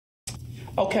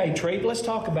Okay, Treva, let's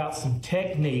talk about some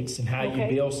techniques and how you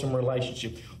build some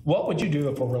relationship. What would you do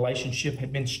if a relationship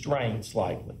had been strained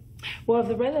slightly? Well,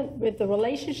 if the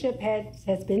relationship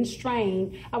has been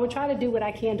strained, I would try to do what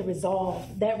I can to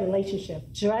resolve that relationship.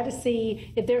 Try to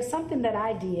see if there's something that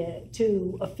I did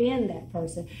to offend that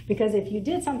person. Because if you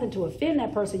did something to offend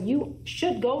that person, you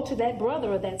should go to that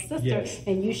brother or that sister,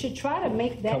 and you should try to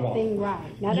make that thing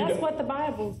right. Now, that's what the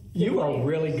Bible declares. You are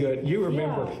really good. You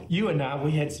remember, you and I,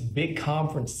 we had some big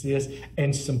conferences,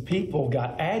 and some people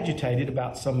got agitated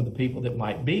about some of the people that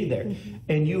might be there.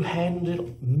 And you handled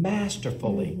it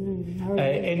masterfully.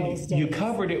 And you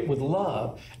covered it with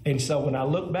love. And so when I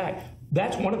look back,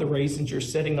 that's one of the reasons you're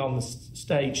sitting on the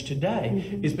stage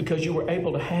today is because you were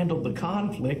able to handle the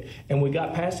conflict, and we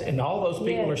got past it, and all those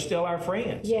people are still our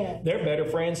friends. They're better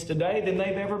friends today than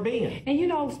they've ever been. And you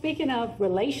know, speaking of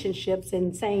relationships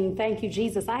and saying thank you,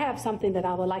 Jesus, I have something that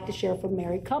I would like to share for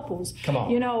married couples. Come on.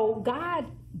 You know, God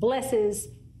blesses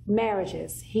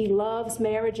marriages. He loves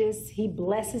marriages. He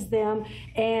blesses them.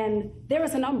 And there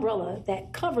is an umbrella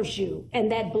that covers you.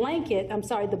 And that blanket,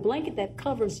 the blanket that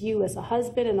covers you as a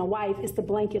husband and a wife is the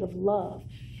blanket of love.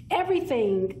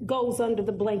 Everything goes under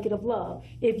the blanket of love.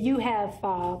 If you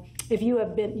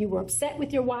were upset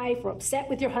with your wife or upset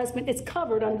with your husband, it's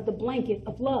covered under the blanket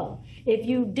of love. If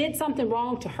you did something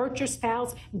wrong to hurt your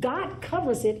spouse, God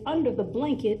covers it under the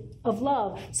blanket of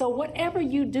love. So whatever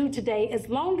you do today, as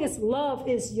long as love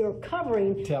is your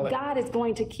covering, God is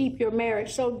going to keep your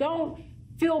marriage. So don't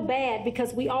feel bad,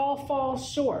 because we all fall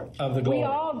short of the glory. We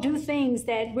all do things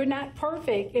that we're not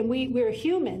perfect, and we're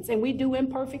humans, and we do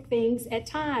imperfect things at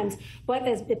times. But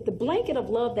if the blanket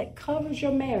of love that covers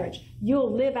your marriage,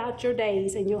 you'll live out your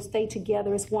days and you'll stay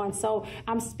together as one. So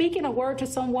I'm speaking a word to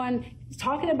someone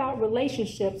talking about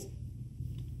relationships.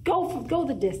 Go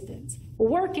the distance,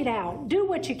 work it out, do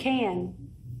what you can.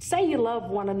 Say you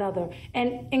love one another,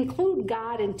 and include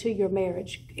God into your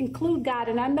marriage. Include God.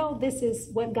 And I know this is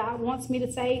what God wants me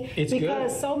to say,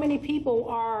 because so many people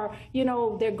are, you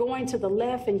know, they're going to the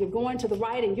left and you're going to the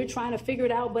right and you're trying to figure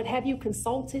it out. But have you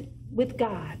consulted with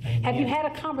God? Amen. Have you had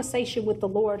a conversation with the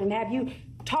Lord? And have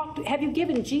you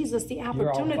given Jesus the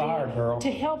opportunity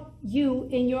to help you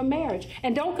in your marriage?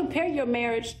 And don't compare your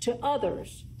marriage to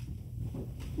others.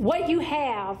 What you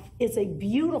have is a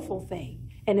beautiful thing.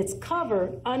 And it's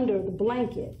covered under the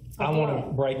blanket. I want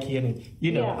to break in, and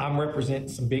you know, I'm representing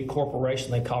some big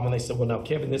corporation. They call me and they said, well, no,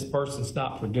 Kevin, this person's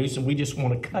not producing. We just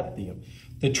want to cut them.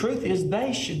 The truth is,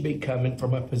 they should be coming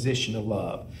from a position of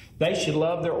love. They should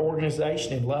love their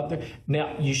organization and love their...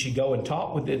 Now, you should go and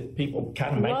talk with the people,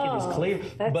 kind of make it as clear.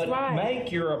 But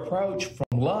make your approach from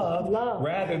love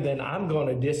rather than I'm going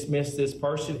to dismiss this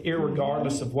person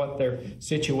irregardless of what their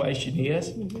situation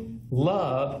is.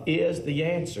 Love is the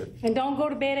answer. And don't go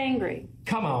to bed angry.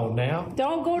 Come on now.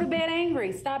 Don't go to bed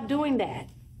angry. Stop doing that.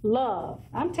 Love.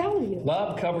 I'm telling you.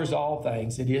 Love covers all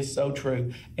things. It is so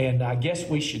true. And I guess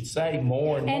we should say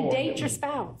more and more. And date your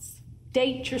spouse.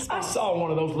 Date your spouse. I saw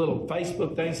one of those little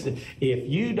Facebook things that if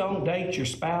you don't date your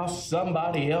spouse,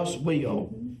 somebody else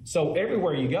will. So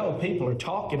everywhere you go, people are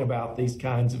talking about these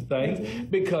kinds of things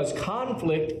because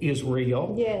conflict is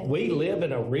real. We live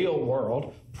in a real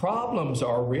world. Problems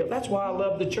are real. That's why I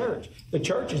love the church. The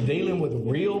church is dealing with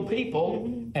real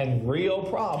people and real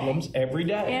problems every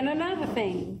day. And another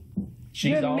thing,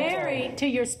 you're married to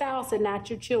your spouse and not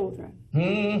your children.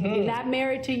 You're not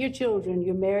married to your children.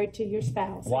 You're married to your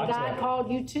spouse. And God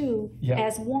called you two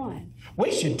as one.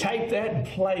 We should take that and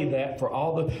play that for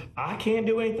all the... I can't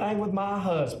do anything with my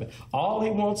husband. All he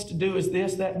wants to do is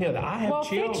this, that, and the other. I have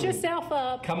children. Well, fix yourself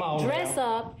up. Come on, dress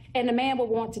up, and the man will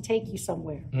want to take you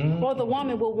somewhere. Or the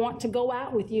woman will want to go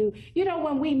out with you. You know,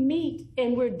 when we meet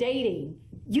and we're dating,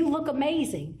 you look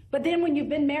amazing. But then when you've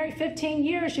been married 15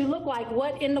 years, you look like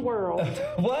what in the world?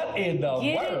 What in the world?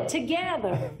 Get it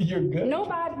together. You're good.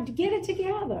 Nobody, get it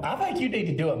together. I think you need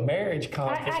to do a marriage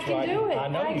conference. I can do it. I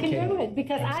know I can do it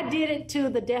because I did it to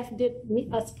the death did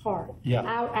us part.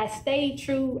 I stayed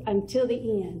true until the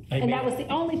end. Amen. And that was the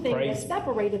only thing that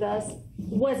separated us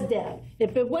was death.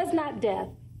 If it was not death,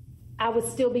 I would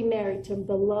still be married to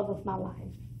the love of my life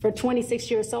for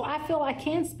 26 years. So I feel I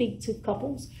can speak to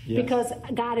couples because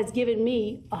God has given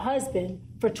me a husband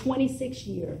for 26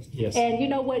 years. And you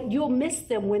know what? You'll miss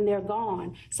them when they're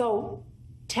gone. So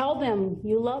tell them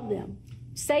you love them.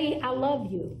 Say, I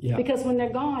love you. Because when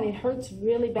they're gone, it hurts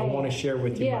really bad. I want to share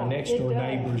with you, my next door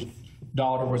neighbor's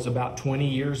daughter was about 20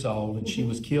 years old, and she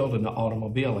was killed in an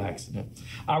automobile accident.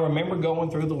 I remember going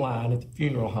through the line at the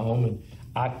funeral home, and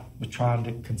I was trying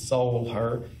to console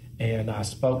her. And I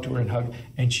spoke to her and hugged her,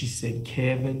 and she said,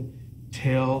 Kevin,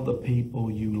 tell the people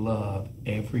you love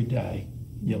every day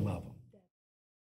you love them.